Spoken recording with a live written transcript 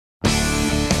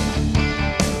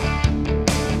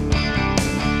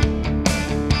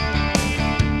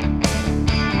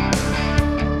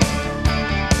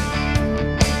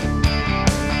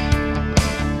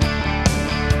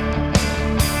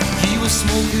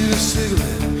a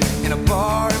cigarette in a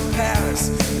bar in Paris,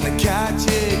 in the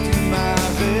Quartier du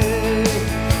Marais.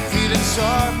 Feeling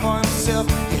sorry for himself,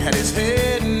 he had his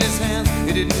head in his hands.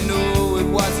 He didn't know it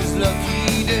was his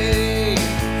lucky day.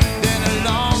 Then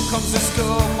along comes this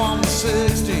girl from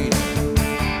 16.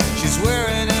 She's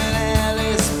wearing an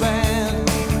Alice band.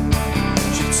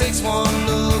 She takes one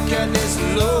look at this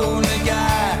lonely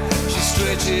guy. She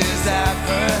stretches out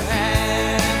her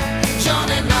hand.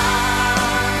 Johnny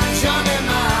Marre, Johnny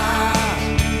Marre,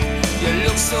 you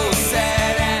look so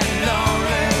sad and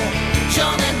lonely.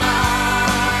 Johnny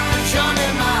Marre, Johnny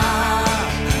Marre,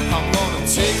 I'm gonna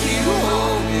take you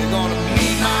home. You're gonna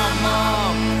meet my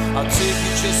mom. I'll take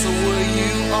you just the way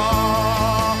you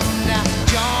are. Now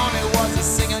Johnny was a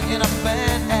singer in a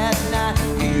band at night.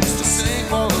 He used to sing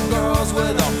for the girls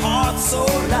with a heart so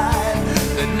light.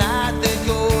 The night they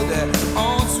go their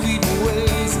own sweet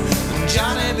ways, and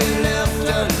Johnny be left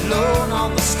alone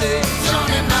on the stage.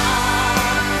 Johnny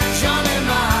Marre, Johnny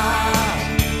Marre,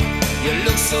 you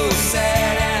look so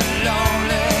sad and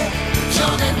lonely.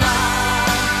 Johnny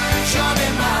Marre, Johnny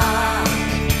Marre,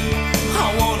 I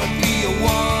wanna be your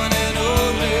one and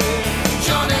only.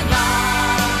 Johnny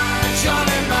Marre,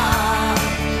 Johnny Marre,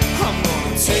 I'm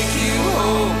gonna take you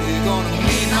home. You're gonna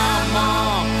meet my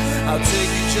mom. I'll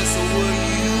take you just the way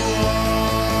you are.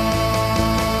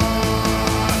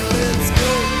 Let's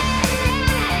go.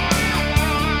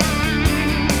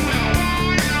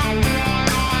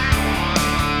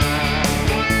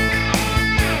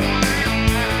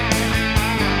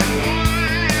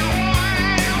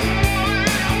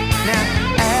 Now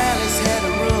Alice had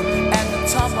a room at the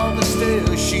top of the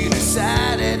stairs. She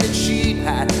decided that she'd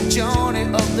hide Johnny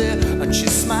up there, and she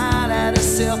smiled at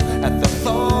herself at the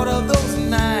thought of those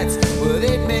nights where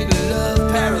they'd make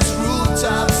love Paris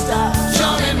rooftop style.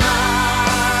 Johnny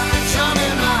Marre, Johnny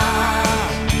Marre,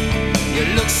 you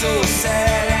look so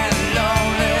sad